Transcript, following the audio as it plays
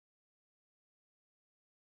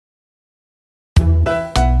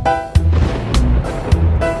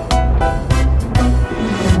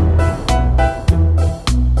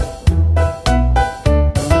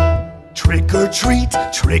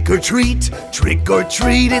trick or treat, trick or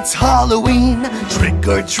treat, it's Halloween. Trick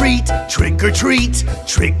or treat, trick or treat,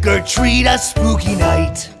 trick or treat, a spooky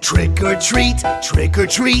night. Trick or treat, trick or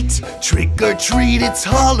treat, trick or treat, it's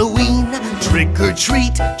Halloween. Trick or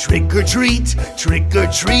treat, trick or treat, trick or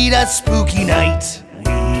treat, a spooky night.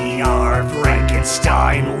 We are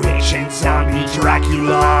Frankenstein, witch and zombie,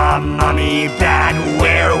 Dracula, mummy, bat,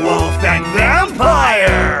 werewolf, and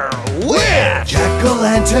vampire. With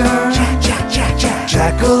jack-o'-lantern,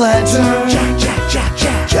 jack-o'-lantern,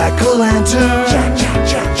 jack-o'-lantern.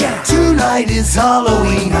 Tonight is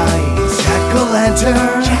Halloween night.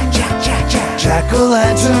 Jack-o'-lantern,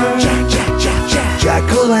 jack-o'-lantern,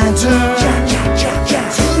 jack-o'-lantern.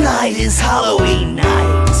 Tonight is Halloween night.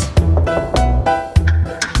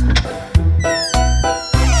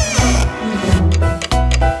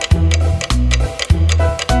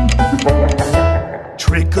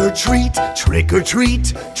 Trick or treat, trick or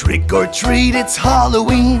treat, trick or treat, it's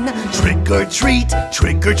Halloween. Trick or treat,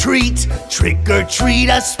 trick or treat, trick or treat,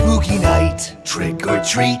 a spooky night. Trick or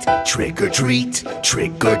treat, trick or treat,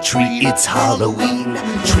 trick or treat, it's Halloween.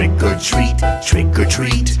 Trick or treat, trick or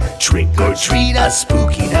treat, trick or treat, a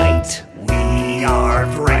spooky night. We are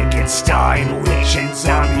Frankenstein, witch and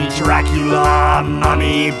zombie, Dracula,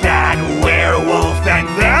 mummy, bat, werewolf, and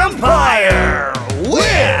vampire.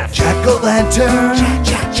 With jack-o'-lantern,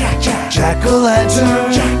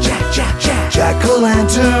 jack-o'-lantern,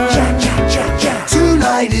 jack-o'-lantern.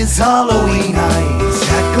 Tonight is Halloween night.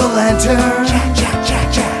 Jack-o'-lantern,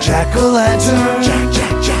 jack-o'-lantern,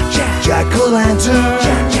 jack-o'-lantern.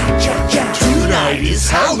 Tonight is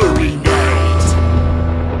Halloween night.